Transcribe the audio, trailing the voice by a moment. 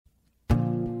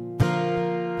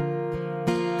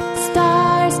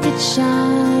could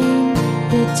shine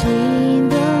between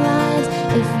the lines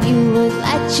if you would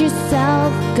let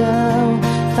yourself go.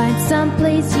 Find some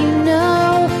place you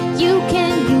know you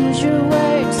can use your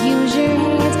words, use your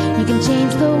hands. You can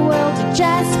change the world, you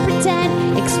just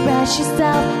pretend. Express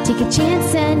yourself, take a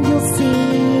chance, and you'll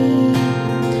see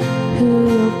who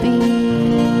you'll be.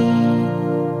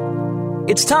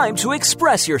 It's time to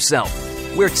express yourself,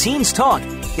 where teens talk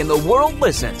and the world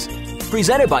listens.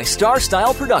 Presented by Star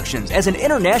Style Productions as an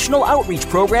international outreach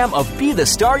program of Be the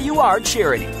Star You Are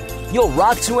charity. You'll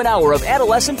rock to an hour of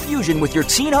adolescent fusion with your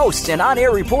teen hosts and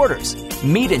on-air reporters.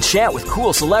 Meet and chat with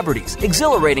cool celebrities,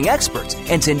 exhilarating experts,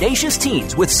 and tenacious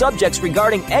teens with subjects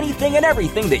regarding anything and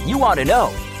everything that you want to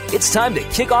know. It's time to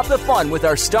kick off the fun with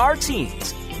our star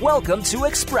teens. Welcome to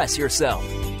Express Yourself.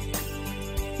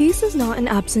 Peace is not an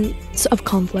absence of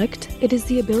conflict. It is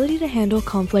the ability to handle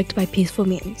conflict by peaceful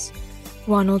means.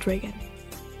 Ronald Reagan.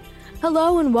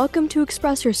 Hello and welcome to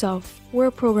Express Yourself. We're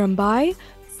a program by,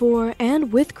 for,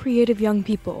 and with creative young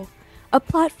people. A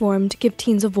platform to give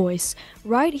teens a voice,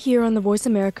 right here on the Voice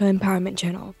America Empowerment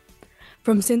Channel.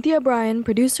 From Cynthia Bryan,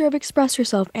 producer of Express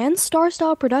Yourself and Star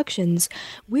Style Productions,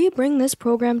 we bring this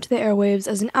program to the airwaves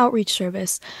as an outreach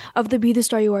service of the Be the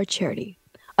Star You Are charity,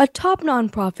 a top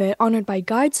nonprofit honored by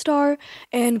GuideStar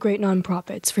and great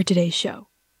nonprofits for today's show.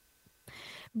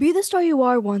 Be the Star You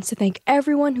Are wants to thank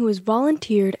everyone who has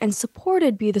volunteered and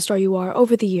supported Be the Star You Are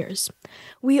over the years.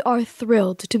 We are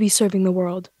thrilled to be serving the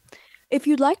world. If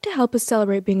you'd like to help us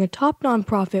celebrate being a top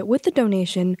nonprofit with a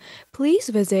donation, please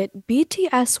visit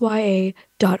btsya.org.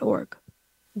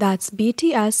 That's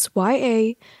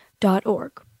btsya.org.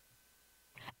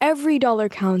 Every dollar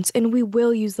counts, and we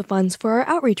will use the funds for our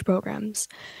outreach programs.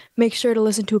 Make sure to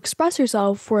listen to Express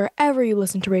Yourself wherever you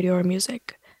listen to radio or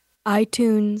music.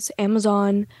 iTunes,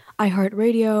 Amazon,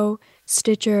 iHeartRadio,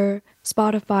 Stitcher,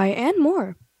 Spotify, and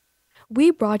more. We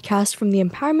broadcast from the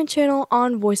Empowerment Channel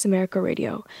on Voice America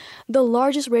Radio, the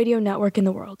largest radio network in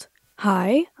the world.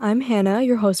 Hi, I'm Hannah,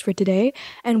 your host for today,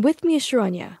 and with me is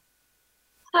Sharanya.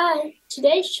 Hi,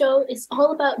 today's show is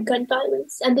all about gun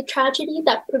violence and the tragedy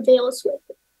that prevails with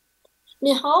it.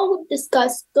 Nihal will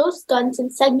discuss ghost guns in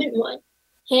segment 1.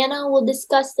 Hannah will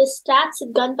discuss the stats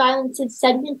of gun violence in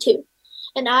segment 2.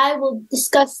 And I will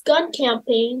discuss gun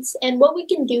campaigns and what we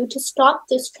can do to stop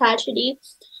this tragedy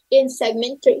in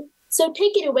segment 3. So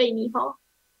take it away, Nihal.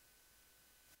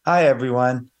 Hi,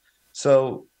 everyone.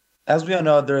 So, as we all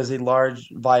know, there is a large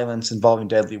violence involving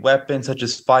deadly weapons such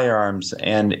as firearms,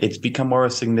 and it's become more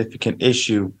of a significant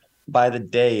issue by the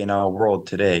day in our world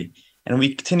today. And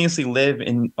we continuously live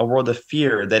in a world of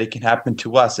fear that it can happen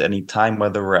to us at any time,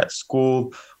 whether we're at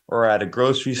school or at a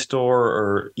grocery store,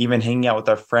 or even hanging out with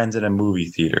our friends in a movie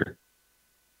theater.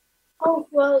 Oh,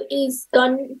 well, is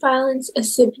gun violence a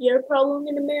severe problem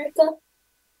in America?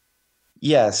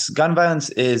 Yes, gun violence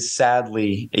is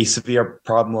sadly a severe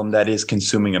problem that is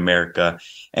consuming America.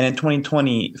 And in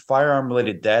 2020,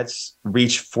 firearm-related deaths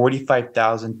reached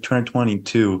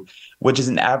 45,222, which is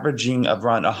an averaging of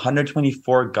around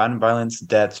 124 gun violence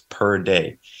deaths per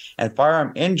day. And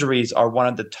firearm injuries are one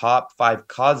of the top 5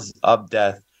 causes of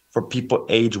death for people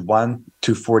age 1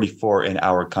 to 44 in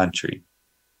our country.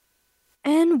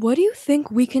 And what do you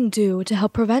think we can do to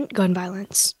help prevent gun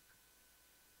violence?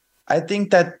 I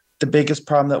think that the biggest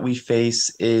problem that we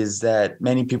face is that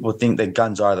many people think that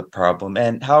guns are the problem.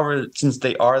 And however, since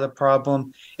they are the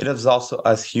problem, it is also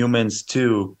us humans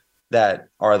too that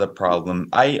are the problem.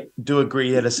 I do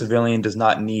agree that a civilian does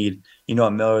not need,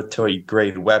 a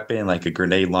military-grade weapon like a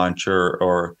grenade launcher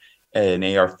or an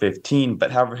AR-15,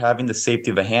 but however, having the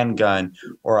safety of a handgun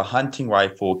or a hunting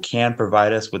rifle can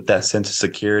provide us with that sense of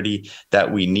security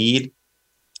that we need.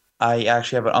 I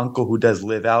actually have an uncle who does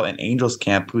live out in Angels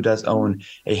Camp who does own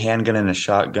a handgun and a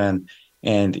shotgun.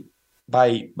 And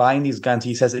by buying these guns,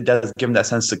 he says it does give him that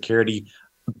sense of security,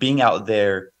 being out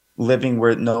there, living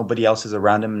where nobody else is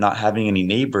around him, not having any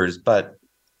neighbors. But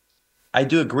I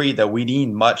do agree that we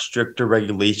need much stricter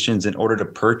regulations in order to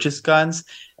purchase guns.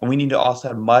 And we need to also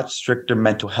have much stricter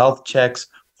mental health checks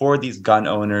for these gun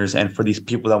owners and for these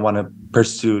people that want to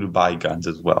pursue to buy guns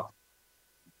as well.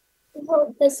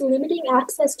 Well, does limiting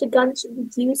access to guns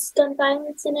reduce gun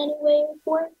violence in any way or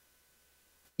form?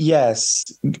 Yes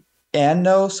and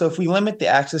no. So if we limit the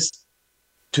access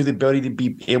to the ability to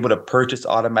be able to purchase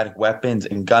automatic weapons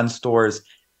in gun stores,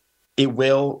 it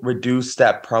will reduce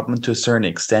that problem to a certain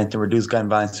extent and reduce gun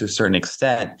violence to a certain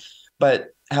extent.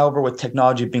 But however, with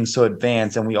technology being so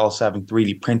advanced and we also having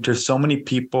 3D printers, so many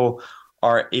people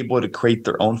are able to create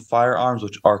their own firearms,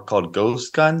 which are called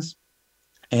ghost guns.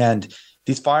 And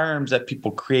these firearms that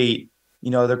people create,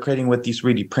 they're creating with these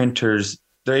 3D printers,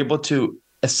 they're able to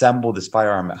assemble this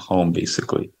firearm at home,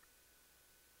 basically.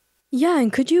 Yeah,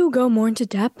 and could you go more into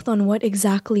depth on what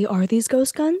exactly are these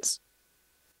ghost guns?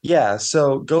 Yeah,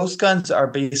 so ghost guns are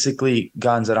basically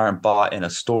guns that aren't bought in a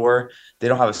store. They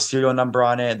don't have a serial number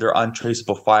on it. They're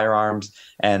untraceable firearms,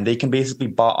 and they can basically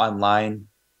be bought online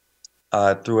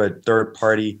through a third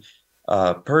party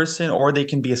person, or they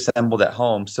can be assembled at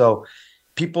home. So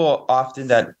people often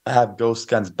that have ghost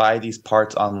guns buy these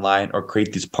parts online or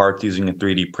create these parts using a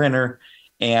 3D printer,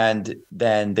 and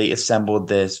then they assemble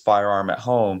this firearm at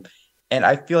home. And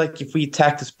I feel like if we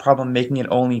attack this problem, making it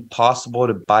only possible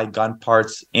to buy gun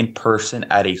parts in person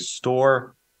at a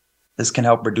store, this can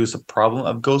help reduce a problem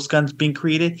of ghost guns being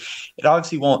created. It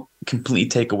obviously won't completely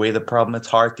take away the problem. It's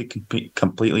hard to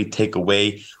completely take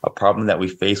away a problem that we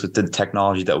face with the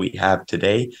technology that we have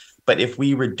today. But if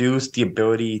we reduce the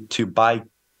ability to buy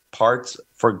parts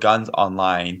for guns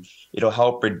online, it'll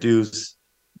help reduce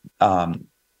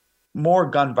more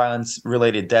gun violence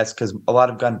related deaths, because a lot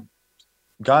of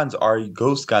guns are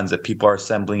ghost guns that people are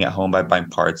assembling at home by buying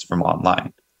parts from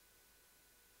online.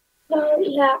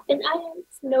 Yeah, and I have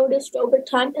noticed over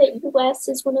time that U.S.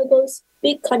 is one of those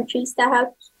big countries that have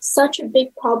such a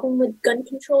big problem with gun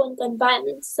control and gun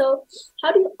violence. So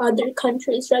how do other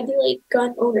countries regulate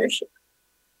gun ownership?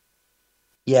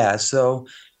 Yeah, so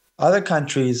other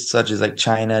countries such as like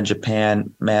China,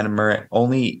 Japan, Myanmar,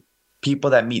 only people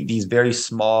that meet these very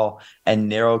small and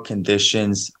narrow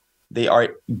conditions, they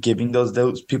are giving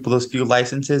those people those few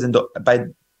licenses. And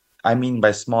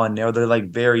by small and narrow, they're like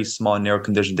very small and narrow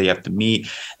conditions they have to meet.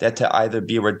 They have to either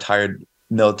be a retired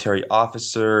military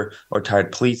officer or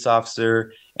retired police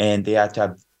officer, and they have to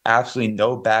have absolutely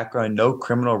no background, no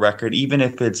criminal record, even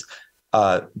if it's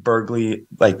burglary,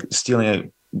 like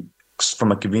stealing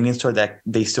from a convenience store, that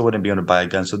they still wouldn't be able to buy a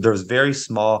gun. So there's very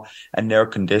small and narrow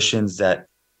conditions that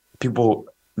people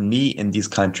meet in these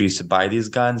countries to buy these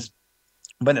guns.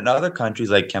 But in other countries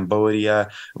like Cambodia,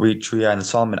 Eritrea, and the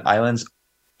Solomon Islands,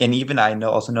 and even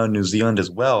also know New Zealand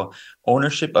as well,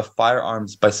 ownership of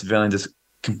firearms by civilians is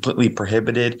completely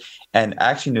prohibited. And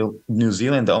actually, New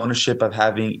Zealand, the ownership of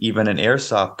having even an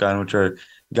airsoft gun, which are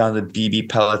guns with BB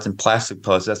pellets and plastic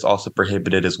pellets, that's also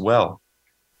prohibited as well.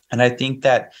 And I think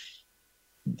that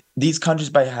these countries,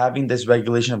 by having this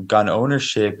regulation of gun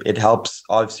ownership, it helps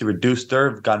obviously reduce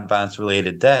their gun violence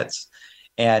related deaths.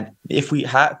 And if we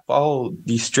follow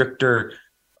these stricter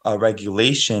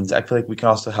regulations, I feel like we can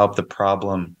also help the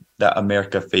problem that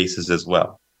America faces as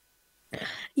well.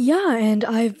 Yeah, and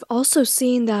I've also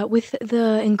seen that with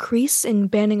the increase in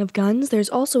banning of guns, there's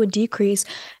also a decrease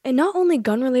in not only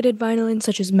gun-related violence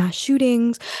such as mass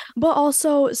shootings, but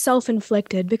also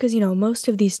self-inflicted, because, most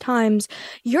of these times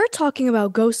you're talking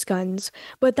about ghost guns,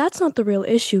 but that's not the real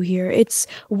issue here. It's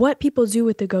what people do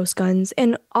with the ghost guns.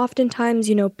 And oftentimes,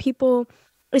 people,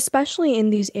 especially in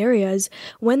these areas,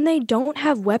 when they don't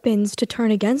have weapons to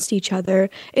turn against each other,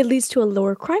 it leads to a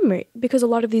lower crime rate because a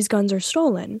lot of these guns are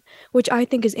stolen, which I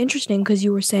think is interesting because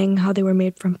you were saying how they were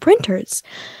made from printers.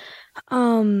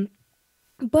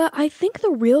 But I think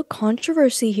the real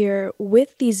controversy here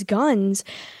with these guns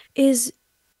is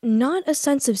not a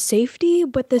sense of safety,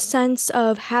 but the sense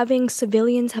of having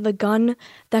civilians have a gun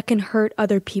that can hurt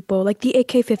other people, like the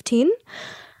AK-15.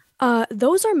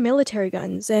 Those are military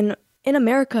guns, and in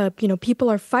America, people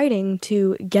are fighting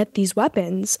to get these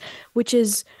weapons, which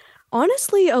is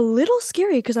honestly a little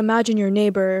scary because imagine your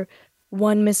neighbor,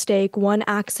 one mistake, one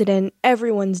accident,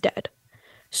 everyone's dead.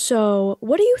 So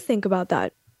what do you think about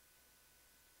that?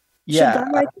 Yeah,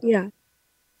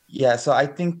 so I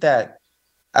think that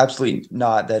absolutely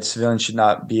not, that civilians should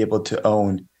not be able to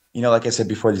own, like I said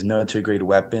before, these military grade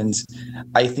weapons.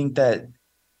 I think that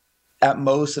at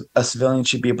most a civilian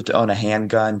should be able to own a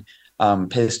handgun,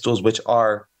 pistols, which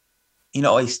are,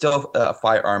 still a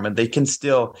firearm, and they can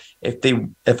still,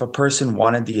 if a person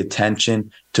wanted the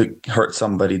attention to hurt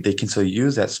somebody, they can still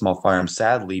use that small firearm,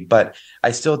 sadly. But I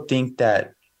still think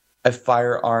that a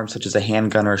firearm such as a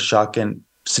handgun or a shotgun,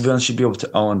 civilians should be able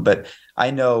to own. But I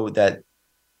know that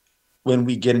when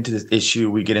we get into this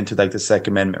issue, we get into like the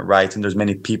Second Amendment rights, and there's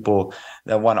many people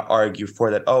that want to argue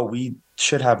for that. Oh, we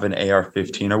should have an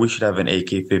AR-15 or we should have an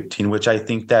AK-15, which I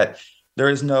think that there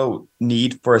is no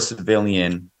need for a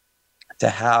civilian to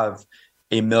have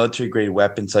a military grade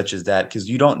weapon such as that, because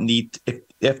you don't need,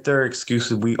 if there are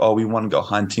excuses, we want to go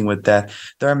hunting with that.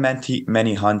 There are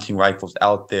many hunting rifles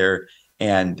out there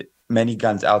and many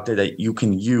guns out there that you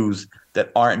can use that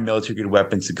aren't military grade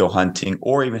weapons to go hunting,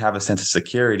 or even have a sense of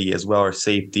security as well, or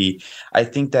safety. I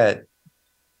think that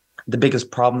the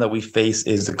biggest problem that we face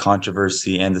is the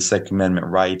controversy and the Second Amendment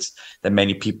rights, that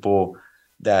many people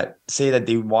that say that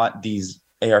they want these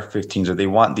AR-15s or they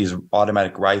want these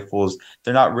automatic rifles.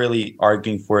 They're not really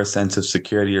arguing for a sense of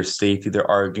security or safety. They're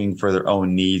arguing for their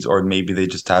own needs, or maybe they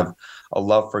just have a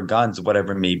love for guns,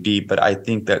 whatever it may be. But I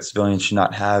think that civilians should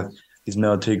not have these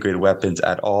military-grade weapons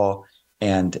at all.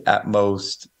 And at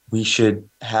most, we should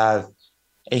have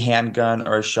a handgun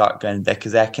or a shotgun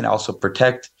because that can also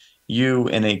protect you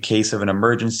in a case of an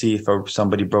emergency if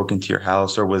somebody broke into your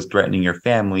house or was threatening your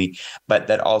family, but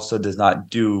that also does not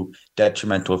do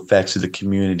detrimental effects to the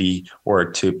community or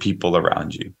to people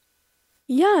around you.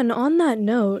 Yeah, and on that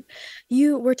note,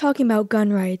 you were talking about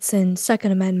gun rights and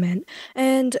Second Amendment.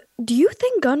 And do you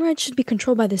think gun rights should be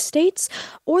controlled by the states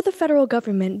or the federal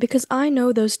government? Because I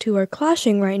know those two are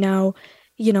clashing right now,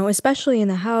 especially in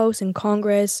the House and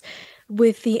Congress,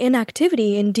 with the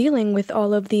inactivity in dealing with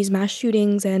all of these mass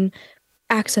shootings and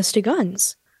access to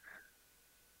guns.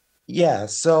 Yeah,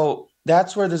 so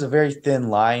that's where there's a very thin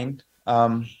line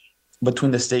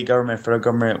between the state government and federal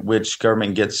government, which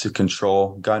government gets to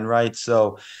control gun rights.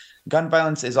 So gun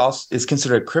violence is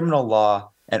considered a criminal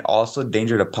law and also a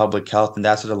danger to public health. And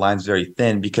that's where the line's very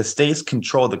thin because states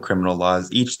control the criminal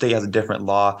laws. Each state has a different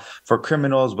law for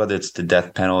criminals, whether it's the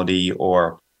death penalty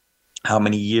or how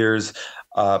many years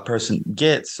a person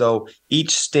gets. So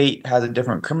each state has a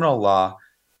different criminal law.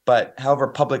 But however,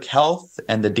 public health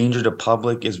and the danger to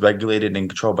public is regulated and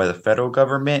controlled by the federal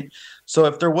government. So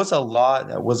if there was a law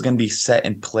that was going to be set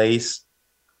in place,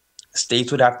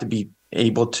 states would have to be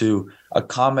able to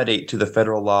accommodate to the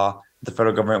federal law the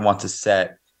federal government wants to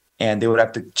set. And they would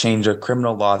have to change their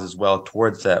criminal laws as well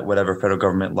towards that, whatever federal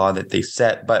government law that they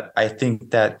set. But I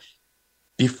think that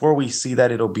before we see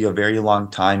that, it'll be a very long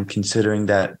time, considering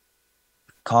that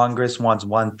Congress wants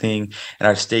one thing and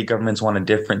our state governments want a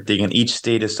different thing. And each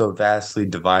state is so vastly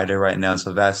divided right now,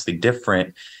 so vastly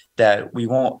different that we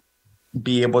won't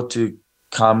be able to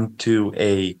come to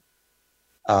a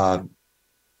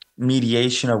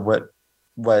mediation of what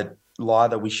law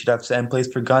that we should have set in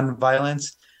place for gun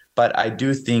violence. But I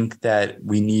do think that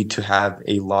we need to have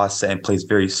a law set in place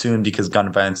very soon because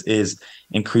gun violence is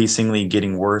increasingly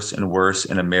getting worse and worse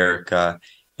in America,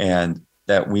 and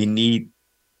that we need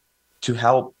to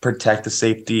help protect the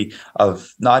safety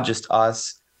of not just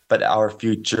us, but our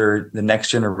future, the next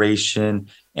generation,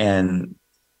 and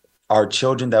our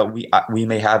children that we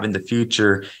may have in the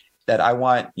future. That I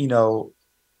want,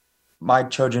 my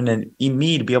children and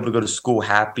me to be able to go to school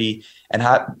happy and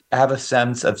have a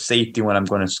sense of safety when I'm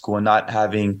going to school and not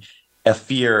having a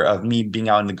fear of me being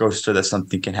out in the grocery store that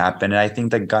something can happen. And I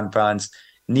think that gun violence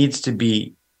needs to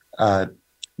be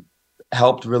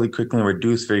helped really quickly and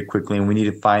reduced very quickly. And we need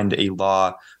to find a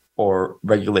law or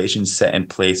regulations set in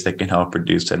place that can help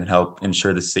reduce it and help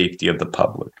ensure the safety of the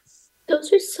public.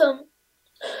 Those are some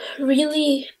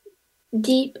really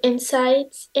deep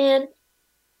insights. And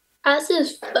as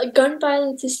if gun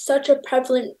violence is such a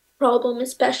prevalent problem,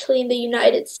 especially in the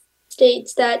United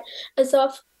States, that as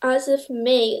of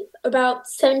May, about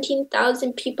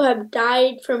 17,000 people have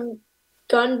died from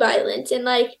gun violence. And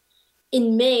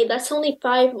in May, that's only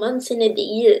 5 months into the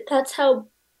year. That's how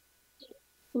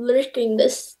lurking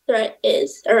this threat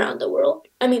is around the world.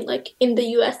 I mean, in the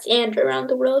US and around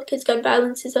the world, because gun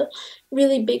violence is a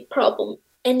really big problem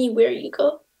anywhere you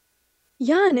go.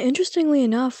 Yeah, and interestingly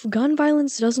enough, gun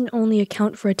violence doesn't only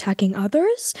account for attacking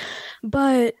others,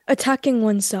 but attacking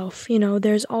oneself.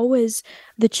 There's always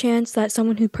the chance that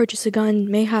someone who purchased a gun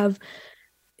may have,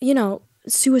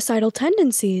 suicidal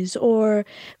tendencies, or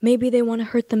maybe they want to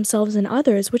hurt themselves and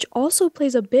others, which also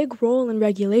plays a big role in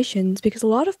regulations because a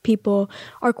lot of people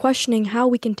are questioning how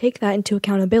we can take that into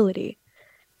accountability.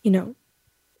 Yeah,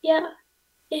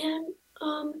 and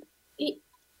I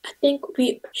think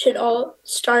we should all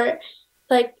start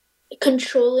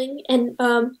controlling, and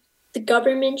the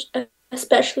government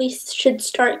especially should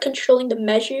start controlling the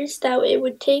measures that it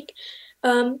would take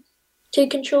to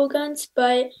control guns.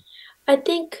 But I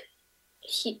think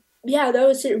that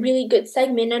was a really good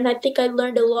segment, and I think I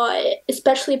learned a lot,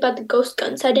 especially about the ghost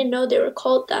guns. I didn't know they were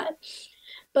called that.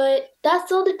 But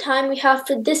that's all the time we have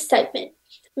for this segment.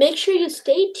 Make sure you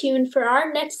stay tuned for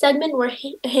our next segment where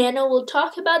Hannah will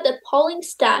talk about the appalling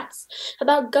stats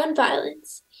about gun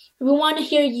violence. We want to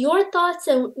hear your thoughts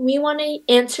and we want to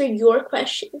answer your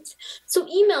questions. So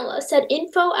email us at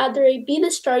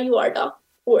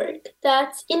info@bethestaryouare.org.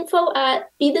 That's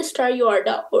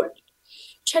info@bethestaryouare.org.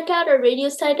 Check out our radio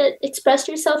site at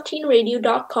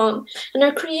expressyourselfteenradio.com and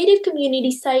our creative community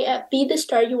site at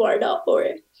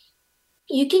bethestaryouare.org.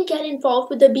 You can get involved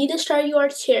with the Be the Star You Are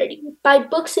charity, buy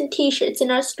books and t-shirts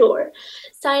in our store,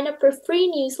 sign up for free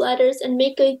newsletters, and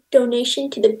make a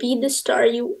donation to the Be the Star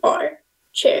You Are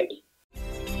charity.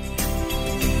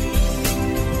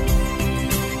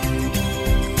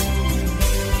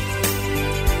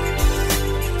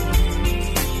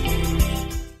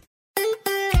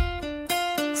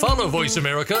 Follow Voice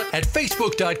America at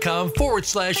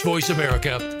facebook.com/Voice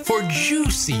America for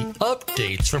juicy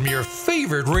updates from your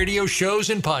favorite radio shows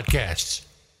and podcasts.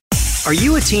 Are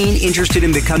you a teen interested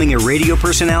in becoming a radio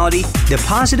personality? The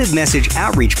Positive Message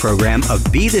Outreach Program of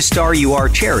Be the Star You Are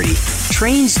charity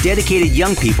trains dedicated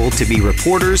young people to be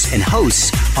reporters and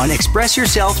hosts on Express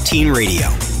Yourself Teen Radio.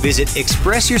 Visit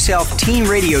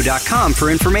expressyourselfteenradio.com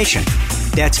for information.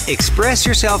 That's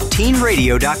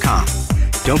expressyourselfteenradio.com.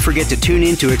 Don't forget to tune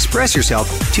in to Express Yourself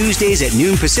Tuesdays at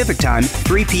noon Pacific Time,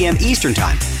 3 p.m. Eastern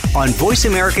Time on Voice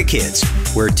America Kids,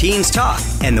 where teens talk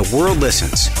and the world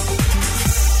listens.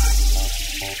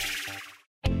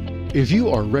 If you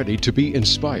are ready to be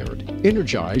inspired,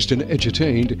 energized, and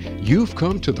edutained, you've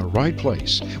come to the right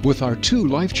place with our 2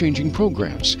 life-changing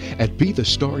programs at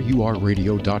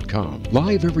BeTheStarYouAreRadio.com.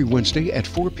 Live every Wednesday at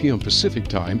 4 p.m. Pacific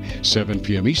Time, 7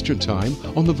 p.m. Eastern Time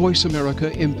on the Voice America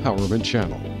Empowerment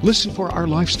Channel. Listen for our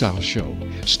lifestyle show,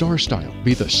 Star Style,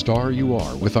 Be the Star You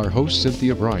Are, with our host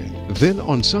Cynthia Bryan. Then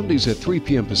on Sundays at 3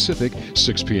 p.m. Pacific,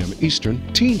 6 p.m. Eastern,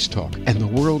 Teens Talk and the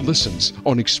World Listens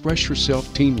on Express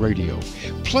Yourself Teen Radio.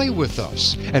 Play with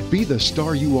us at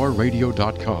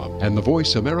BeTheStarYouAreRadio.com and the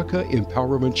Voice America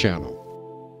Empowerment Channel.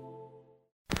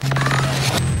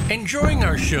 Enjoying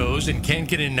our shows and can't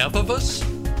get enough of us?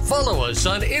 Follow us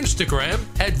on Instagram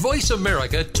at Voice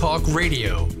America Talk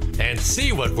Radio and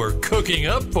see what we're cooking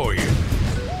up for you.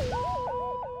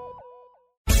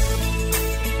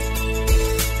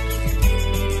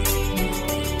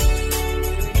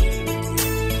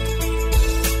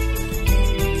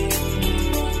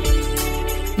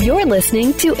 You're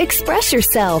listening to Express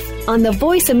Yourself on the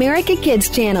Voice America Kids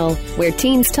channel, where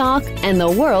teens talk and the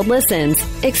world listens.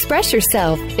 Express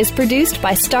Yourself is produced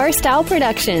by Star Style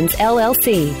Productions,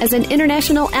 LLC, as an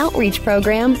international outreach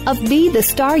program of Be the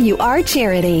Star You Are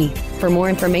charity. For more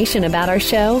information about our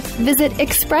show, visit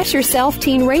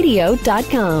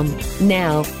expressyourselfteenradio.com.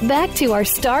 Now, back to our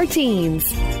star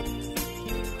teens.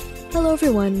 Hello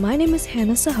everyone, my name is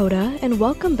Hannah Sahota, and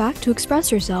welcome back to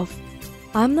Express Yourself.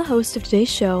 I'm the host of today's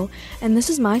show, and this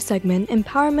is my segment,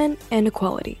 Empowerment and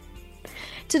Equality.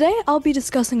 Today, I'll be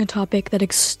discussing a topic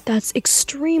that's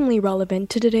extremely relevant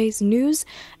to today's news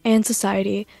and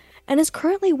society, and is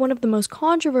currently one of the most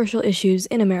controversial issues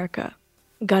in America: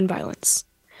 gun violence.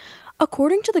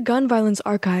 According to the Gun Violence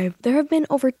Archive, there have been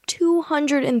over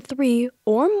 203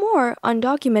 or more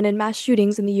undocumented mass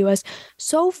shootings in the U.S.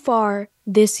 so far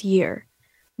this year.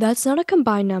 That's not a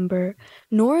combined number,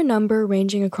 nor a number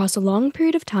ranging across a long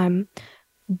period of time,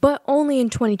 but only in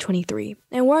 2023,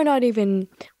 and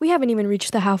we haven't even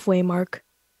reached the halfway mark.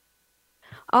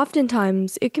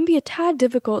 Oftentimes, it can be a tad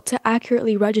difficult to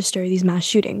accurately register these mass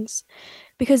shootings,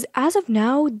 because as of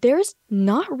now, there's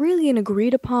not really an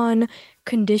agreed upon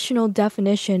conditional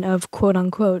definition of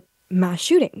quote-unquote mass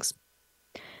shootings.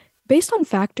 Based on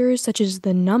factors such as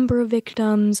the number of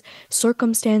victims,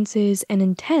 circumstances, and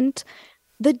intent,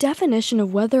 the definition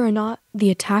of whether or not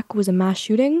the attack was a mass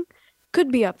shooting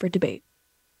could be up for debate.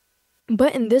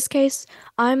 But in this case,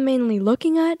 I'm mainly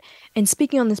looking at and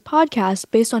speaking on this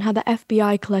podcast based on how the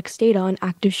FBI collects data on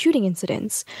active shooting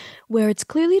incidents, where it's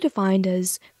clearly defined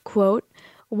as, quote,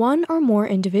 one or more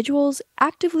individuals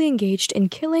actively engaged in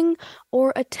killing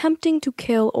or attempting to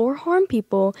kill or harm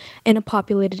people in a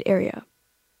populated area.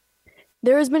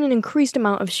 There has been an increased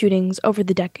amount of shootings over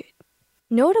the decade,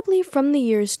 notably from the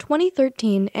years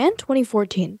 2013 and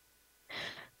 2014.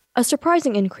 A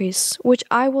surprising increase, which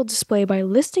I will display by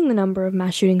listing the number of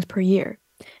mass shootings per year.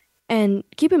 And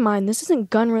keep in mind, this isn't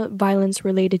gun violence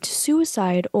related to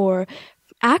suicide or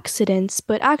accidents,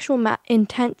 but actual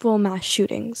intentful mass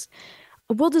shootings.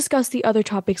 We'll discuss the other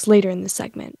topics later in this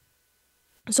segment.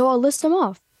 So I'll list them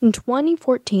off. In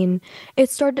 2014, it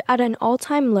started at an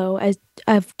all-time low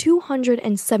of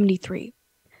 273.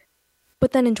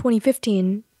 But then in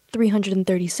 2015,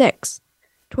 336.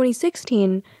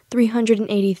 2016,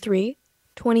 383.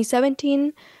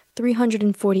 2017,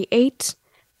 348.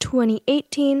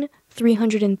 2018,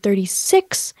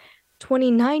 336.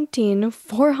 2019,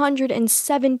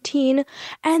 417.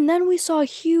 And then we saw a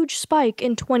huge spike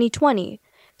in 2020,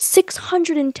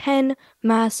 610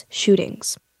 mass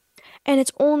shootings. And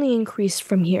it's only increased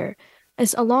from here.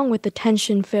 As along with the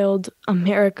tension-filled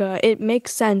America, it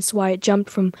makes sense why it jumped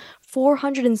from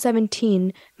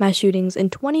 417 mass shootings in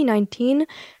 2019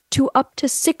 to up to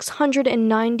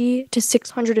 690 to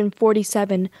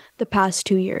 647 the past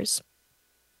 2 years.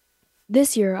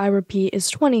 This year, I repeat, is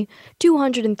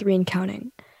 203 and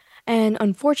counting. And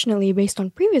unfortunately, based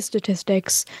on previous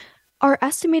statistics, are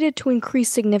estimated to increase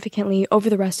significantly over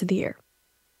the rest of the year.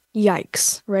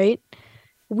 Yikes, right?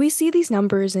 We see these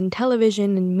numbers in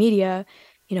television and media,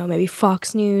 maybe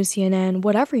Fox News, CNN,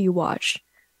 whatever you watch.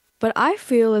 But I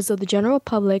feel as though the general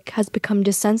public has become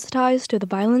desensitized to the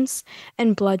violence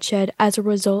and bloodshed as a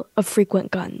result of frequent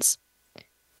guns,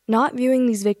 not viewing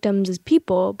these victims as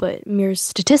people, but mere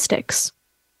statistics.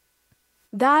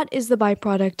 That is the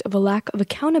byproduct of a lack of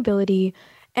accountability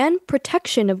and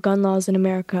protection of gun laws in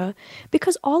America,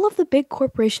 because all of the big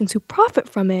corporations who profit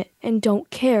from it and don't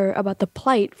care about the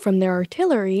plight from their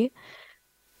artillery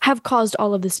have caused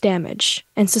all of this damage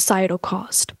and societal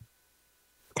cost.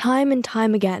 Time and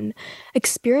time again,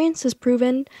 experience has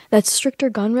proven that stricter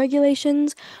gun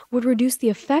regulations would reduce the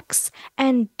effects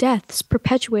and deaths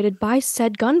perpetuated by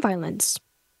said gun violence.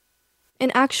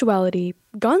 In actuality,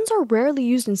 guns are rarely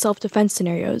used in self-defense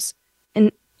scenarios,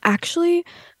 and actually,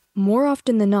 more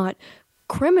often than not,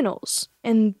 criminals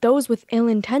and those with ill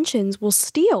intentions will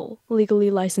steal legally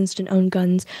licensed and owned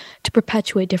guns to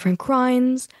perpetuate different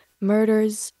crimes,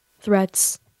 murders,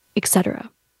 threats, etc.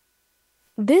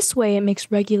 This way, it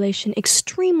makes regulation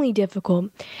extremely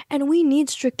difficult, and we need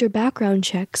stricter background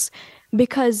checks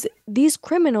because these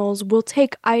criminals will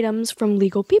take items from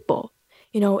legal people.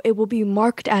 It will be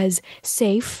marked as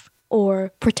safe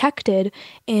or protected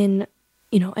in,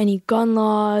 any gun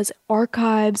laws,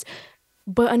 archives,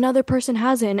 but another person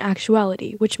has it in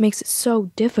actuality, which makes it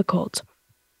so difficult.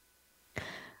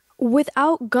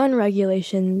 Without gun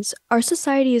regulations, our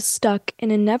society is stuck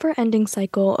in a never-ending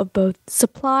cycle of both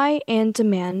supply and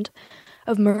demand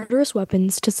of murderous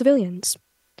weapons to civilians.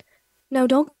 Now,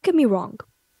 don't get me wrong.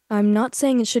 I'm not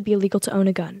saying it should be illegal to own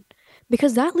a gun,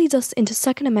 because that leads us into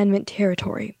Second Amendment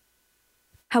territory.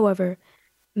 However,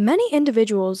 many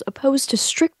individuals opposed to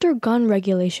stricter gun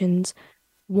regulations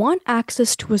want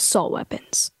access to assault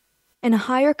weapons and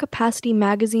higher capacity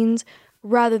magazines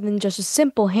rather than just a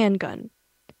simple handgun.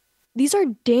 These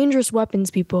are dangerous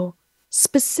weapons, people,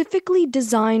 specifically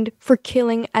designed for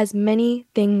killing as many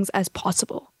things as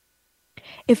possible.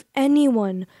 If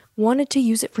anyone wanted to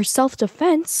use it for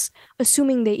self-defense,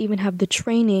 assuming they even have the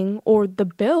training or the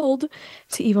build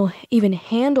to even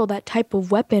handle that type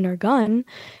of weapon or gun,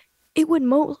 it would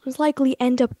most likely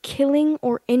end up killing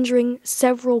or injuring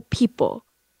several people.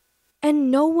 And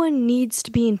no one needs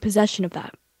to be in possession of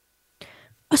that.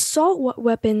 Assault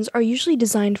weapons are usually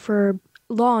designed for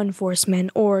law enforcement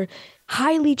or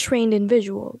highly trained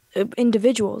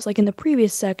individuals. Like in the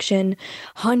previous section,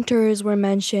 hunters were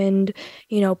mentioned,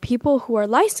 people who are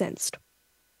licensed.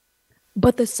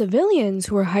 But the civilians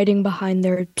who are hiding behind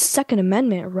their Second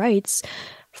Amendment rights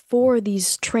for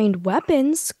these trained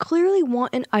weapons clearly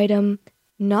want an item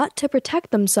not to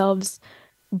protect themselves,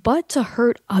 but to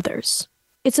hurt others.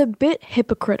 It's a bit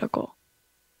hypocritical.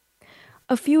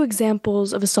 A few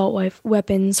examples of assault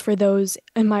weapons for those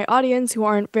in my audience who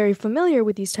aren't very familiar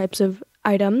with these types of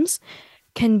items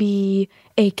can be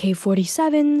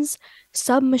AK-47s,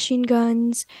 submachine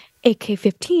guns,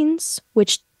 AK-15s,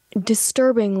 which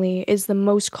disturbingly is the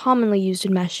most commonly used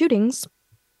in mass shootings,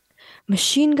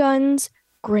 machine guns,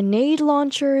 grenade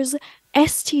launchers,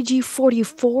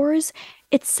 STG-44s,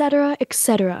 etc.,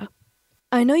 etc.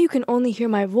 I know you can only hear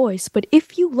my voice, but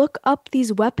if you look up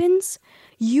these weapons,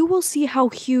 you will see how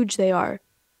huge they are.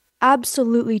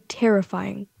 Absolutely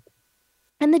terrifying.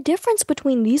 And the difference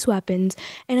between these weapons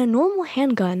and a normal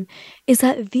handgun is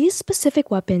that these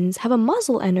specific weapons have a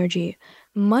muzzle energy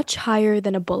much higher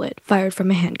than a bullet fired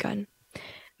from a handgun,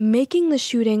 making the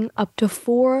shooting up to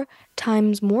 4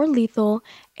 times more lethal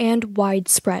and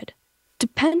widespread,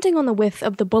 depending on the width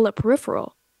of the bullet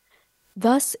peripheral.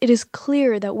 Thus, it is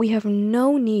clear that we have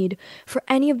no need for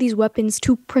any of these weapons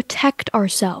to protect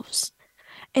ourselves.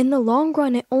 In the long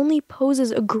run, it only poses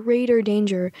a greater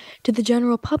danger to the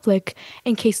general public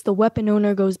in case the weapon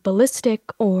owner goes ballistic,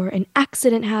 or an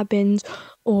accident happens,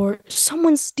 or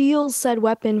someone steals said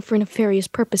weapon for nefarious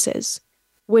purposes,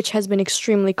 which has been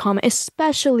extremely common,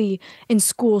 especially in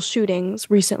school shootings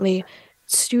recently.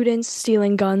 Students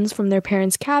stealing guns from their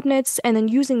parents' cabinets and then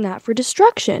using that for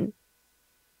destruction.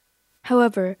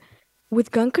 However,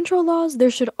 with gun control laws,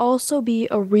 there should also be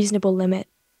a reasonable limit,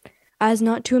 as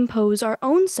not to impose our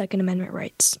own Second Amendment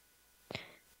rights.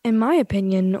 In my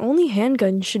opinion, only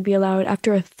handguns should be allowed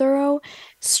after a thorough,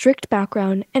 strict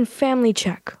background and family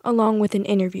check, along with an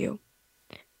interview.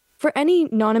 For any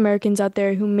non-Americans out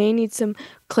there who may need some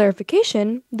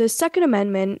clarification, the Second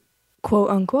Amendment,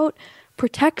 quote-unquote,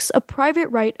 protects a private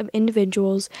right of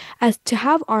individuals as to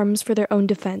have arms for their own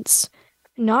defense,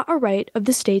 not a right of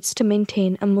the states to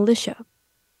maintain a militia.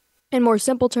 In more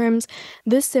simple terms,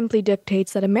 this simply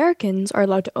dictates that Americans are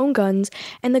allowed to own guns,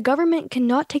 and the government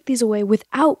cannot take these away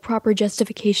without proper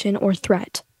justification or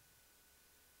threat.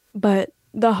 But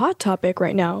the hot topic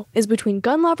right now is between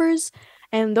gun lovers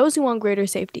and those who want greater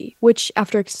safety, which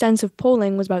after extensive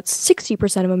polling was about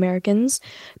 60% of Americans.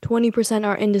 20%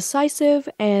 are indecisive,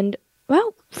 and,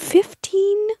 well,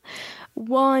 15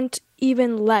 want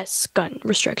even less gun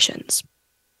restrictions.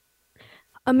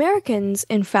 Americans,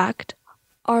 in fact,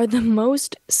 are the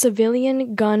most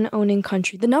civilian gun-owning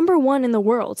country, the number one in the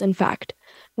world, in fact,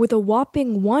 with a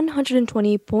whopping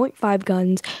 120.5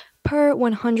 guns per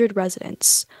 100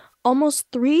 residents, almost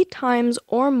 3 times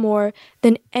or more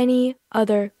than any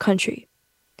other country.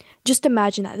 Just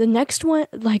imagine that. The next one,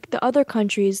 like the other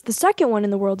countries, the second one in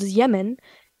the world is Yemen,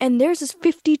 and theirs is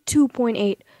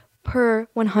 52.8 per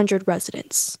 100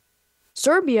 residents.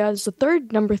 Serbia is the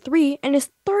third, number 3, and is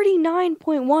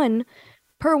 39.1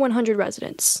 per 100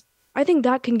 residents. I think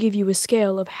that can give you a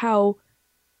scale of how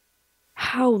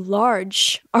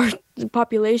large our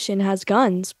population has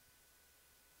guns.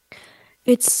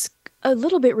 It's a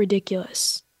little bit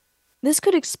ridiculous. This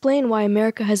could explain why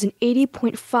America has an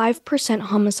 80.5%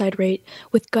 homicide rate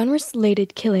with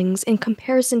gun-related killings in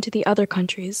comparison to the other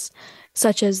countries,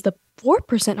 such as the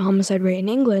 4% homicide rate in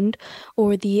England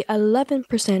or the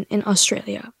 11% in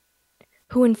Australia,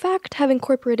 who in fact have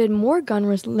incorporated more gun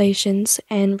regulations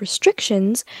and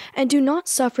restrictions and do not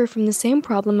suffer from the same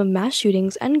problem of mass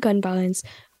shootings and gun violence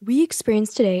we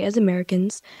experience today as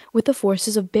Americans with the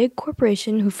forces of big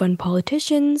corporations who fund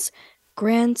politicians,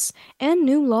 grants, and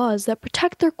new laws that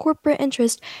protect their corporate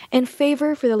interest and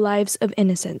favor for the lives of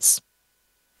innocents.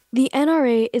 The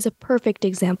NRA is a perfect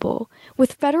example,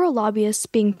 with federal lobbyists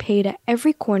being paid at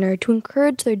every corner to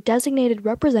encourage their designated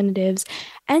representatives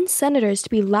and senators to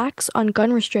be lax on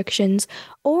gun restrictions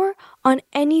or on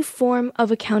any form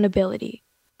of accountability.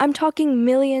 I'm talking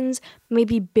millions,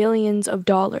 maybe billions of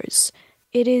dollars.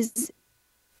 It is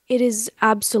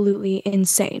absolutely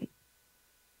insane.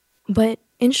 But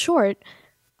in short,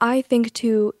 I think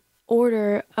to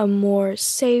order a more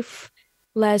safe,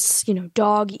 less,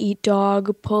 dog eat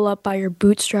dog, pull up by your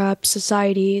bootstraps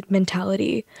society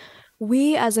mentality,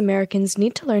 we as Americans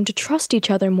need to learn to trust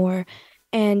each other more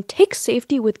and take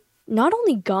safety with not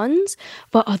only guns,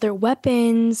 but other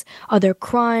weapons, other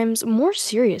crimes more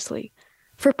seriously.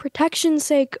 For protection's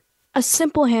sake, a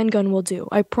simple handgun will do,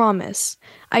 I promise.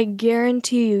 I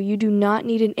guarantee you do not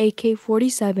need an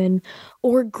AK-47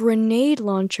 or grenade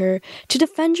launcher to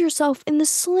defend yourself in the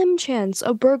slim chance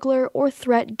a burglar or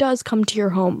threat does come to your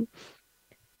home.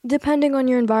 Depending on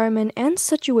your environment and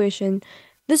situation,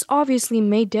 this obviously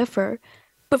may differ,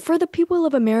 but for the people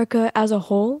of America as a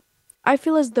whole, I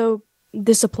feel as though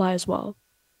this applies well.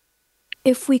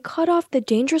 If we cut off the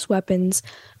dangerous weapons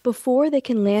before they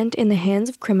can land in the hands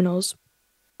of criminals,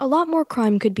 a lot more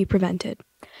crime could be prevented,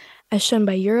 as shown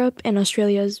by Europe and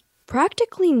Australia's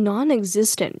practically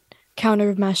non-existent counter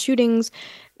of mass shootings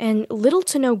and little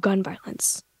to no gun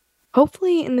violence.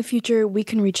 Hopefully, in the future, we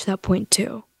can reach that point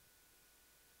too.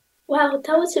 Wow,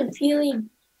 that was a really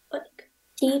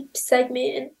deep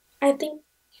segment, and I think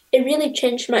it really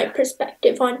changed my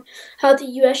perspective on how the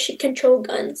U.S. should control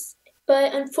guns.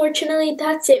 But unfortunately,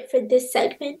 that's it for this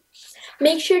segment.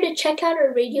 Make sure to check out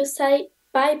our radio site,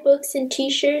 buy books and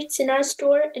t-shirts in our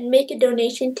store, and make a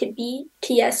donation to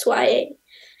BTSYA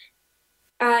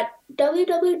at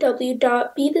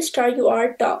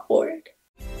www.bethestaryouare.org.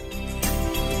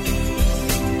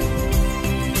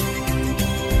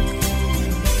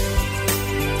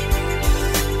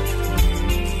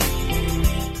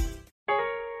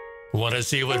 Want to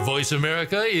see what Voice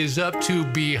America is up to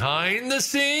behind the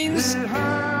scenes?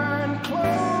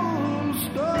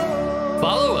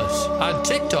 Follow us on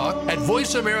TikTok at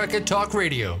Voice America Talk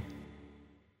Radio.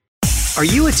 Are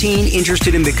you a teen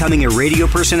interested in becoming a radio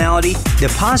personality?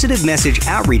 The Positive Message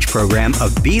Outreach Program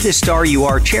of Be the Star You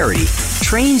Are charity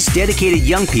trains dedicated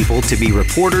young people to be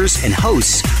reporters and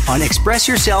hosts on Express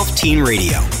Yourself Teen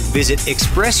Radio. Visit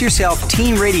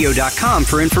expressyourselfteenradio.com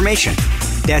for information.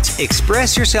 That's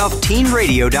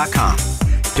expressyourselfteenradio.com.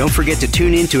 Don't forget to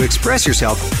tune in to Express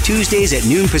Yourself Tuesdays at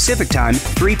noon Pacific Time,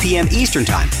 3 p.m. Eastern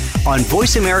Time on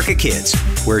Voice America Kids,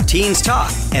 where teens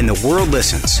talk and the world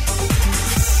listens.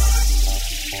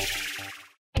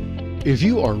 If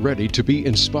you are ready to be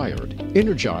inspired,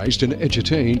 energized, and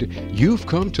edutained, you've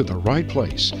come to the right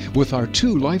place with our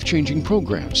 2 life-changing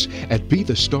programs at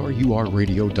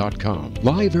BeTheStarYouAreRadio.com.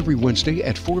 Live every Wednesday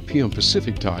at 4 p.m.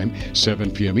 Pacific Time, 7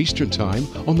 p.m. Eastern Time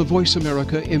on the Voice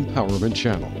America Empowerment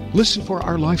Channel. Listen for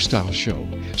our lifestyle show,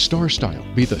 Star Style,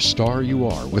 Be the Star You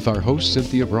Are, with our host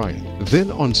Cynthia Bryan.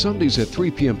 Then on Sundays at 3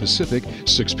 p.m. Pacific,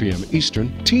 6 p.m.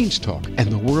 Eastern, Teens Talk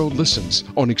and the World Listens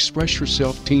on Express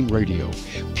Yourself Teen Radio.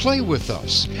 Play with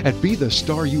us at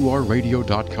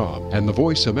BeTheStarYouAreRadio.com and the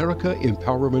Voice America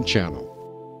Empowerment Channel.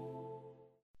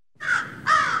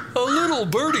 A little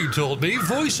Little Birdie told me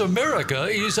Voice America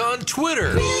is on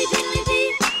Twitter.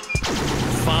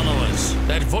 Follow us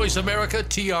at Voice America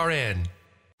TRN.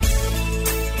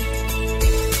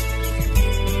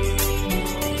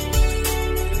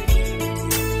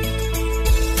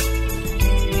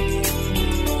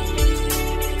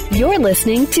 You're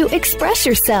listening to Express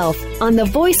Yourself on the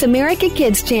Voice America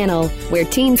Kids channel, where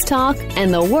teens talk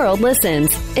and the world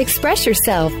listens. Express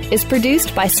Yourself is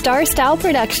produced by Star Style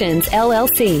Productions,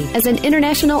 LLC, as an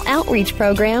international outreach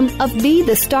program of Be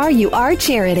the Star You Are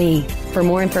charity. For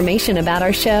more information about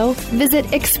our show, visit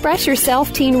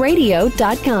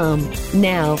expressyourselfteenradio.com.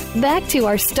 Now, back to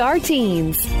our star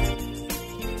teens.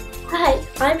 Hi,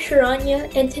 I'm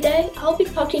Sharanya, and today I'll be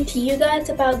talking to you guys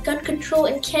about gun control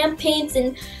and campaigns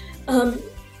and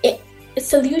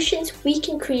solutions we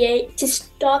can create to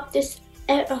stop this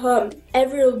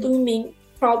ever-looming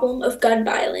problem of gun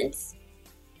violence.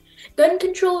 Gun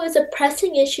control is a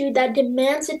pressing issue that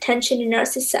demands attention in our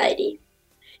society.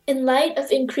 In light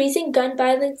of increasing gun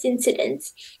violence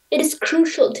incidents, it is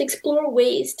crucial to explore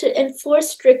ways to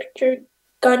enforce stricter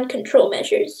gun control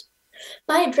measures.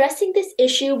 By addressing this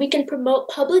issue, we can promote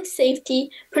public safety,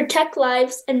 protect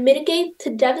lives, and mitigate the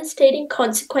devastating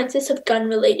consequences of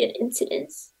gun-related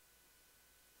incidents.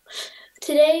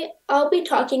 Today, I'll be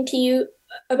talking to you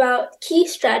about key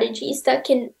strategies that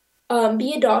can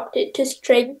be adopted to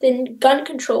strengthen gun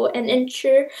control and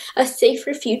ensure a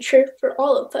safer future for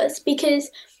all of us, because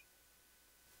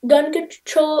gun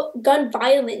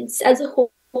violence as a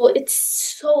whole, it's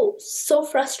so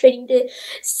frustrating to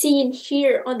see and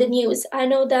hear on the news. I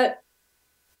know that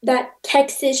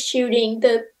Texas shooting,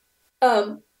 the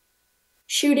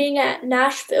shooting at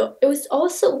Nashville, it was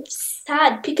also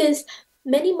sad because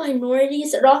many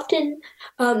minorities are often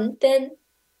then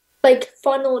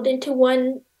funneled into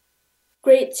one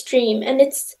great stream, and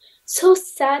it's so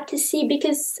sad to see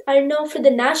because I know for the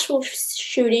Nashville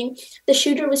shooting, the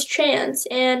shooter was trans,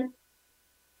 and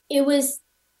it was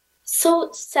so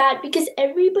sad because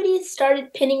everybody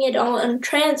started pinning it all on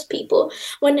trans people.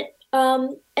 When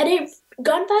gun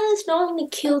violence not only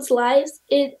kills lives,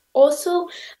 it also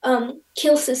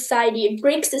kills society. It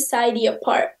breaks society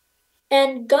apart.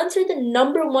 And guns are the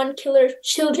number one killer of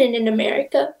children in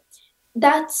America.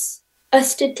 That's a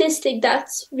statistic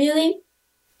that's really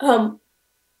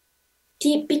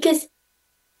deep, because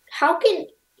how can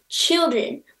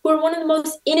children, who are one of the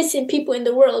most innocent people in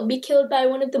the world, be killed by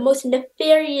one of the most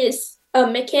nefarious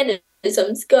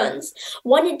mechanisms, guns?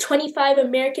 1 in 25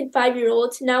 American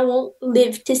 5-year-olds now won't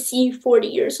live to see 40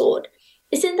 years old.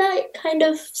 Isn't that kind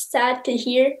of sad to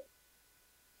hear?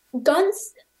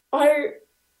 Guns are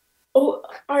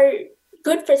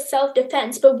good for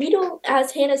self-defense, but we don't,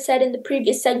 as Hannah said in the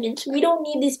previous segment, we don't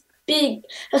need these big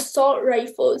assault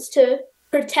rifles to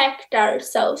protect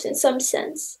ourselves in some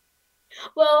sense.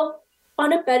 Well,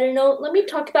 on a better note, let me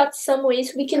talk about some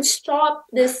ways we can stop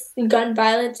this gun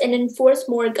violence and enforce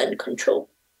more gun control.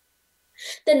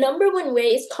 The number one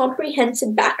way is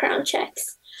comprehensive background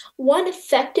checks. One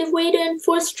effective way to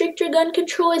enforce stricter gun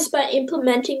control is by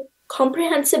implementing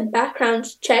comprehensive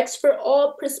background checks for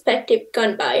all prospective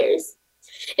gun buyers.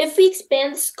 If we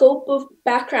expand the scope of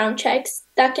background checks,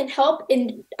 that can help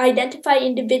identify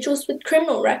individuals with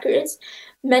criminal records,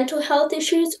 mental health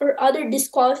issues, or other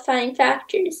disqualifying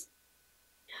factors.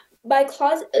 By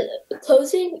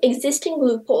closing existing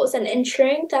loopholes and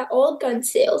ensuring that all gun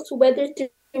sales, whether through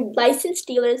licensed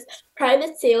dealers,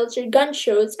 private sales, or gun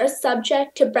shows, are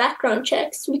subject to background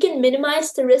checks, we can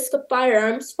minimize the risk of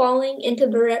firearms falling into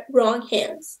the wrong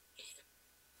hands.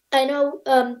 I know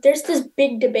there's this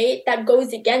big debate that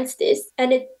goes against this,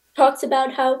 and it talks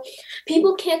about how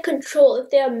people can't control if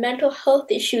they have mental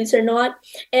health issues or not,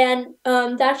 and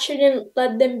that shouldn't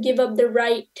let them give up the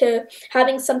right to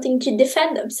having something to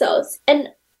defend themselves.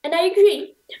 And I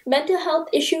agree. Mental health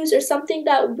issues are something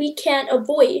that we can't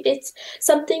avoid. It's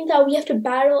something that we have to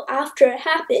battle after it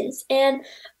happens. And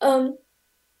but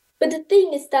the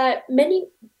thing is that many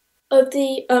of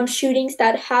the shootings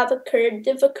that have occurred,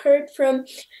 they've occurred from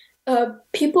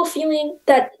people feeling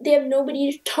that they have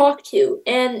nobody to talk to.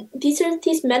 And these are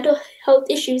these mental health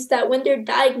issues that when they're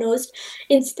diagnosed,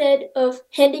 instead of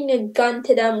handing a gun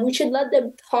to them, we should let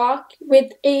them talk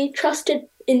with a trusted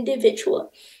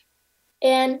individual.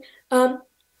 And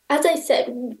as I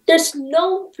said, there's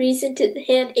no reason to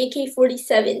hand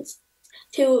AK-47s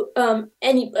to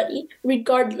anybody,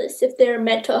 regardless if their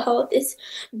mental health is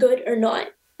good or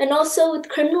not. And also with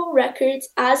criminal records,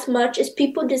 as much as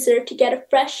people deserve to get a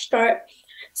fresh start,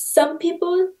 some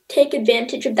people take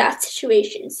advantage of that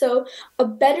situation. So a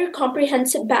better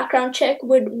comprehensive background check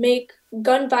would make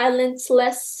gun violence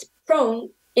less prone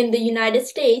in the United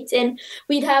States, and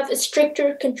we'd have a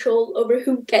stricter control over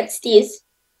who gets these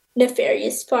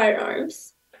nefarious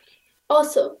firearms.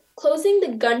 Also, closing the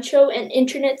gun show and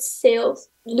internet sales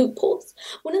loopholes.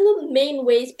 One of the main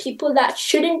ways people that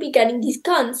shouldn't be getting these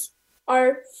guns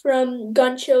are from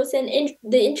gun shows and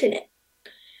the internet.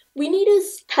 We need to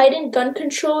tighten gun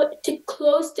control to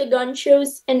close the gun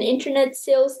shows and internet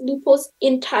sales loopholes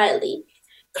entirely.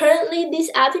 Currently, these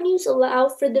avenues allow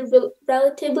for the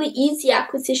relatively easy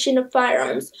acquisition of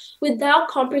firearms without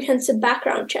comprehensive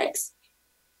background checks.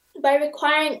 By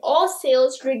requiring all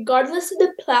sales, regardless of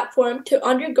the platform, to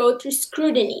undergo through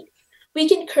scrutiny, we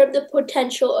can curb the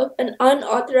potential of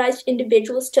unauthorized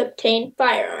individuals to obtain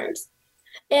firearms.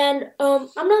 And I'm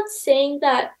not saying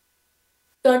that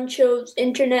gun shows,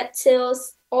 internet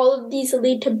sales, all of these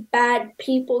lead to bad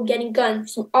people getting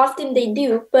guns. Often they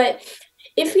do, but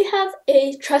if we have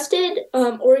a trusted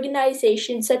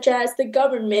organization such as the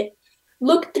government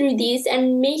look through these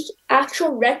and make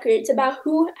actual records about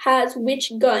who has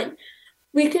which gun,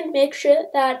 we can make sure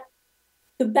that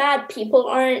the bad people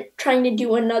aren't trying to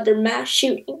do another mass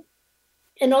shooting.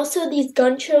 And also, these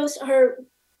gun shows are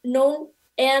known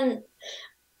and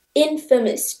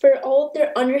infamous for all of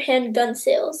their underhand gun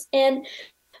sales and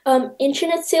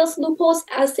internet sales loopholes.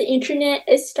 As the internet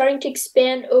is starting to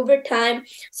expand over time,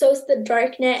 so is the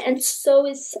darknet, and so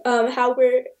is how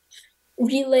we're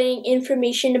relaying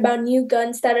information about new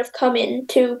guns that have come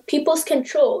into people's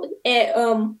control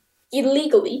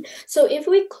illegally. So if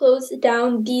we close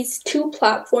down these two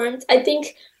platforms, I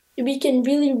think we can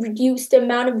really reduce the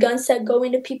amount of guns that go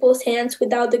into people's hands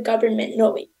without the government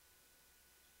knowing.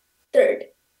 Third,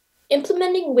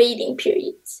 implementing waiting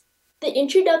periods. The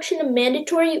introduction of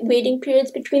mandatory waiting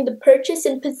periods between the purchase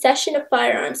and possession of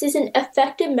firearms is an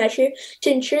effective measure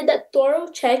to ensure that thorough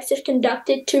checks are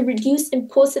conducted to reduce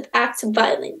impulsive acts of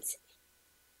violence.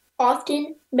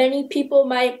 Often, many people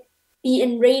might be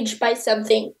enraged by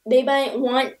something. They might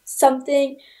want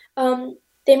something,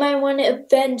 they might want to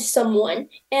avenge someone,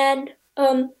 and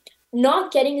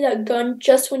not getting that gun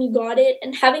just when you got it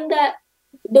and having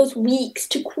those weeks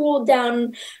to cool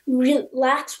down,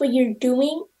 relax what you're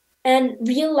doing, and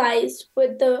realize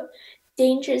what the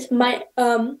dangers might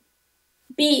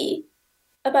be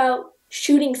about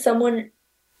shooting someone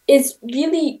is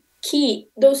really key.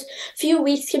 Those few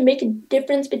weeks can make a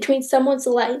difference between someone's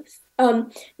life,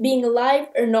 being alive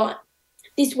or not.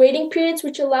 These waiting periods,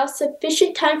 which allow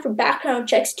sufficient time for background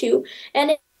checks too,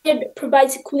 and it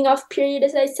provides a cooling off period,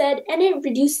 as I said, and it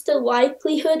reduces the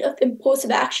likelihood of impulsive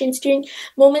actions during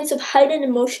moments of heightened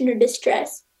emotion or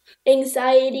distress.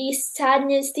 Anxiety,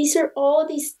 sadness, these are all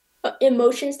these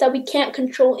emotions that we can't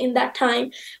control in that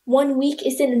time. 1 week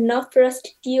isn't enough for us to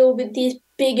deal with these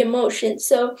big emotions.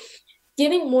 So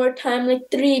giving more time,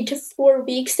 like 3 to 4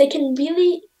 weeks, they can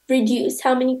really reduce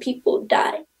how many people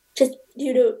die just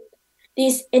due to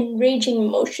these enraging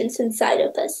emotions inside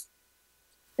of us.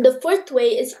 The fourth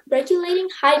way is regulating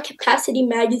high-capacity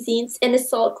magazines and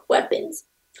assault weapons.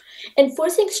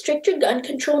 Enforcing stricter gun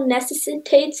control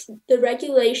necessitates the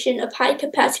regulation of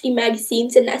high-capacity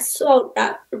magazines and assault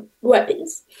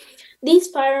weapons. These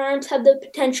firearms have the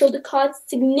potential to cause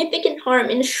significant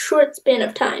harm in a short span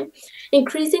of time,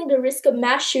 increasing the risk of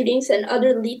mass shootings and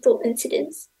other lethal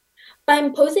incidents. By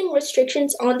imposing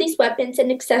restrictions on these weapons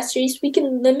and accessories, we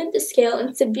can limit the scale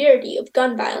and severity of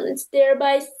gun violence,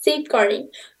 thereby safeguarding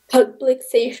public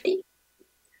safety.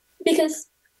 Because,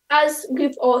 as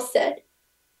we've all said,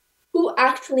 who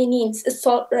actually needs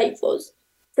assault rifles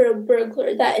for a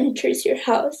burglar that enters your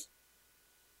house?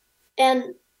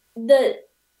 And the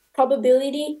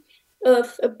probability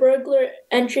of a burglar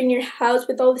entering your house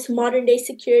with all this modern day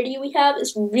security we have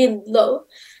is really low.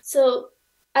 So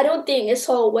I don't think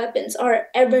assault weapons are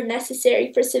ever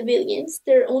necessary for civilians.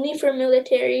 They're only for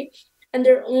military, and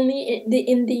they're only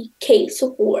in the case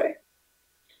of war.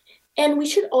 And we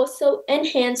should also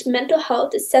enhance mental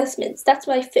health assessments. That's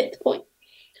my fifth point.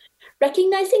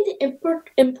 Recognizing the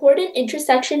important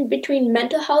intersection between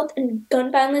mental health and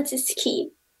gun violence is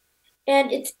key.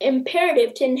 And it's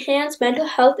imperative to enhance mental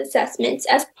health assessments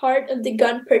as part of the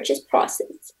gun purchase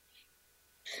process.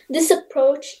 This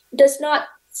approach does not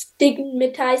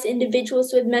stigmatize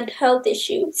individuals with mental health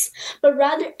issues, but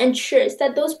rather ensures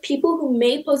that those people who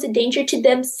may pose a danger to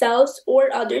themselves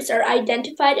or others are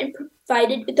identified and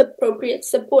provided with appropriate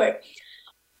support.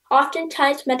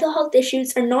 Oftentimes, mental health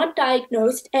issues are not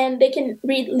diagnosed, and they can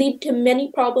lead to many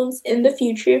problems in the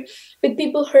future with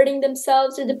people hurting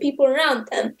themselves or the people around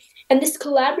them. And this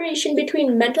collaboration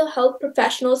between mental health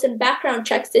professionals and background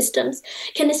check systems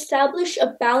can establish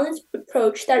a balanced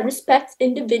approach that respects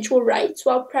individual rights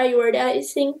while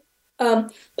prioritizing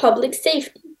public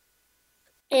safety.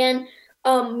 And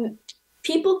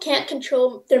people can't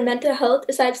control their mental health,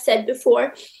 as I've said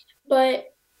before, but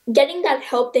getting that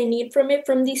help they need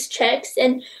from these checks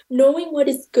and knowing what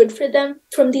is good for them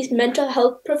from these mental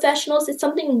health professionals is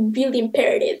something really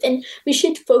imperative. And we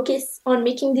should focus on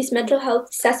making these mental health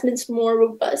assessments more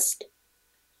robust.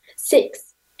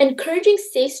 6, encouraging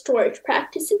safe storage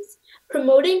practices.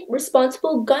 Promoting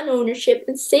responsible gun ownership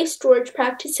and safe storage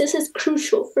practices is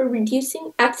crucial for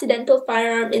reducing accidental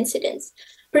firearm incidents,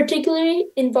 particularly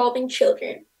involving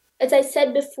children. As I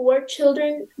said before,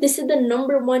 this is the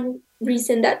number one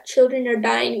reason that children are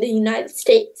dying in the United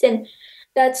States, and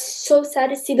that's so sad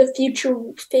to see the future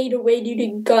fade away due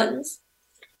to guns.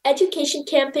 Education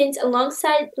campaigns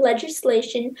alongside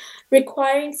legislation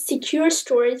requiring secure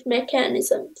storage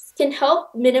mechanisms can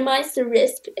help minimize the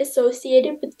risk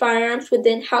associated with firearms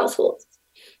within households.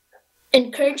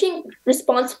 Encouraging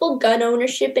responsible gun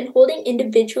ownership and holding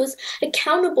individuals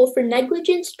accountable for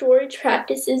negligent storage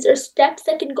practices are steps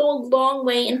that can go a long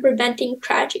way in preventing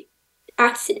tragic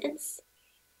accidents.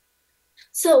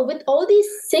 So, with all these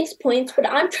 6 points, what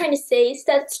I'm trying to say is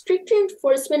that stricter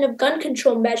enforcement of gun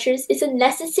control measures is a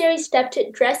necessary step to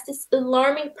address this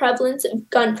alarming prevalence of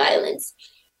gun violence.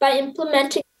 By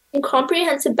implementing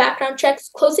comprehensive background checks,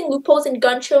 closing loopholes in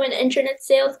gun show and internet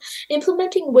sales,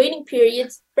 implementing waiting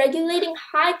periods, regulating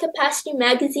high-capacity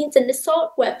magazines and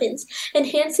assault weapons,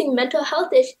 enhancing mental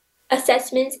health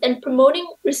assessments, and promoting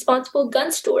responsible gun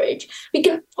storage, we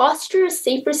can foster a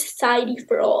safer society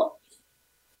for all.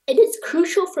 It is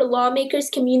crucial for lawmakers,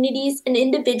 communities, and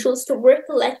individuals to work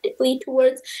collectively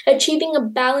towards achieving a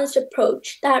balanced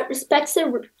approach that respects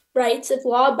the rights of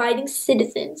law-abiding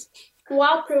citizens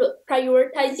while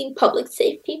prioritizing public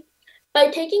safety. By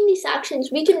taking these actions,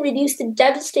 we can reduce the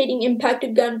devastating impact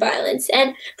of gun violence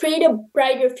and create a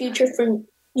brighter future for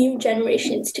new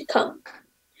generations to come.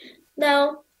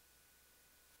 Now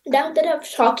that I've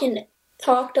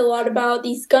talked a lot about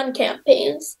these gun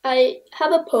campaigns, I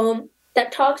have a poem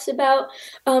that talks about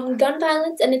gun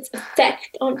violence and its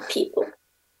effect on people.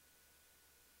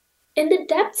 In the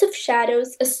depths of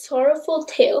shadows, a sorrowful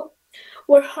tale,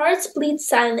 where hearts bleed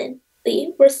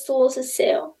silently, where souls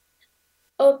assail.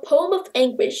 A poem of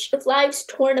anguish, of lives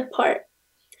torn apart,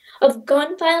 of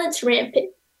gun violence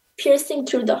rampant, piercing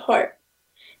through the heart.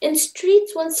 In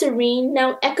streets once serene,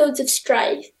 now echoes of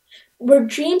strife, where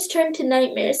dreams turn to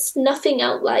nightmares, snuffing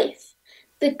out life.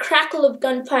 The crackle of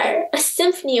gunfire, a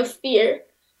symphony of fear,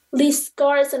 leaves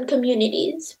scars on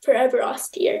communities, forever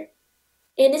austere.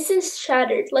 Innocence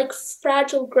shattered like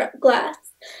fragile glass,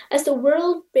 as the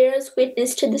world bears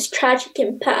witness to this tragic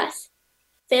impasse.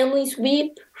 Families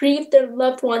weep, grieve their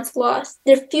loved ones lost,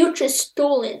 their futures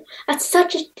stolen at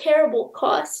such a terrible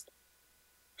cost.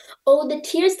 Oh, the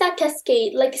tears that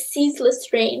cascade like ceaseless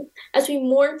rain, as we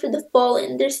mourn for the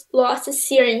fallen, their loss a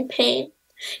searing pain.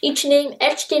 Each name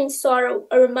etched in sorrow,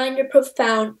 a reminder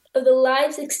profound of the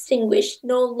lives extinguished,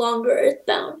 no longer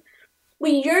earthbound.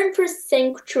 We yearn for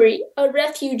sanctuary, a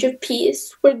refuge of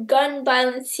peace, where gun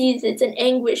violence ceases and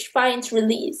anguish finds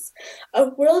release. A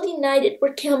world united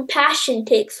where compassion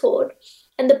takes hold,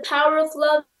 and the power of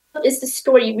love is the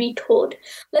story retold.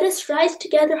 Let us rise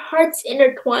together, hearts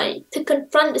intertwined, to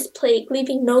confront this plague,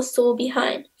 leaving no soul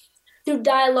behind. Through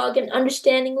dialogue and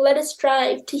understanding, let us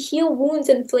strive to heal wounds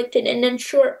inflicted and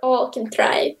ensure all can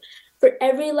thrive. For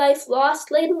every life lost,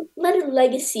 let a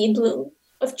legacy bloom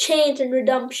of change and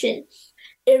redemption,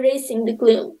 erasing the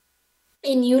gloom.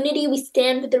 In unity, we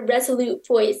stand with a resolute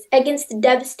voice. Against the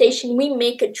devastation, we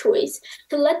make a choice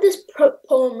to let this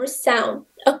poem resound,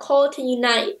 a call to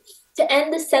unite, to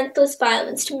end the senseless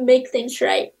violence, to make things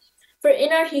right. For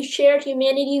in our shared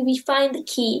humanity, we find the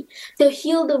key to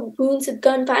heal the wounds of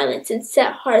gun violence and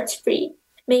set hearts free.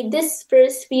 May this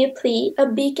verse be a plea, a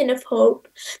beacon of hope,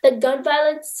 that gun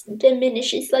violence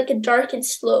diminishes like a darkened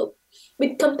slope.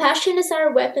 With compassion as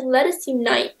our weapon, let us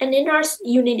unite, and in our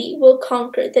unity, we'll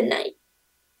conquer the night.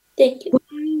 Thank you.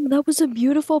 Wow, that was a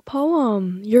beautiful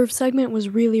poem. Your segment was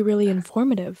really, really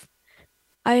informative.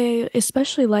 I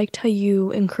especially liked how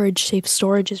you encourage safe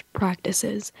storage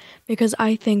practices, because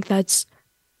I think that's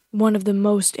one of the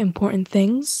most important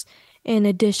things, in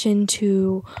addition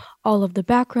to all of the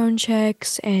background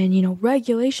checks and,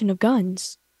 regulation of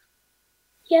guns.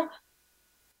 Yeah.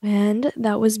 And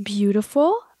that was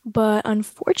beautiful, but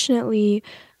unfortunately,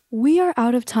 we are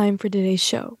out of time for today's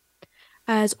show.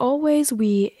 As always,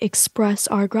 we express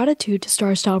our gratitude to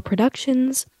Star Style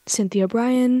Productions, Cynthia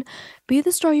Bryan, Be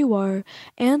the Star You Are,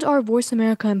 and our Voice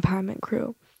America Empowerment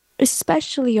crew,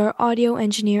 especially our audio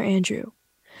engineer, Andrew.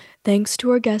 Thanks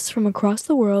to our guests from across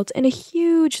the world, and a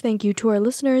huge thank you to our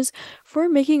listeners for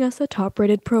making us a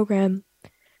top-rated program.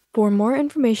 For more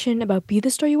information about Be the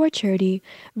Star You Are charity,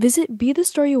 visit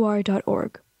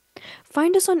BeTheStarYouAre.org.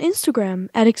 Find us on Instagram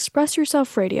at Express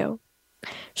Yourself Radio.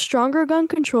 Stronger gun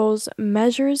controls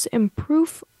measures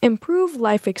improve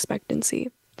life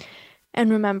expectancy. And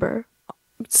remember,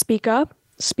 speak up,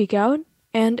 speak out,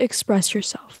 and express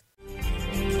yourself.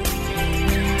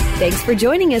 Thanks for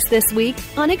joining us this week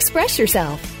on Express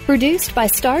Yourself, produced by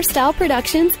Star Style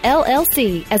Productions,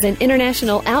 LLC, as an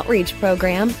international outreach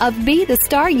program of Be the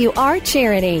Star You Are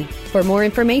charity. For more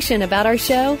information about our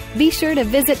show, be sure to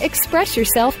visit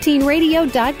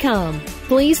expressyourselfteenradio.com.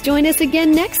 Please join us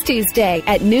again next Tuesday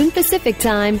at noon Pacific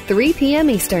Time, 3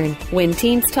 p.m. Eastern, when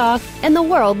teens talk and the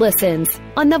world listens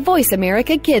on the Voice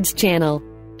America Kids channel.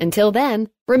 Until then,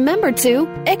 remember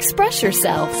to express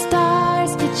yourself.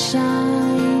 Stars could shine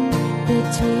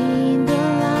between the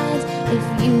lines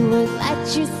if you would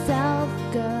let yourself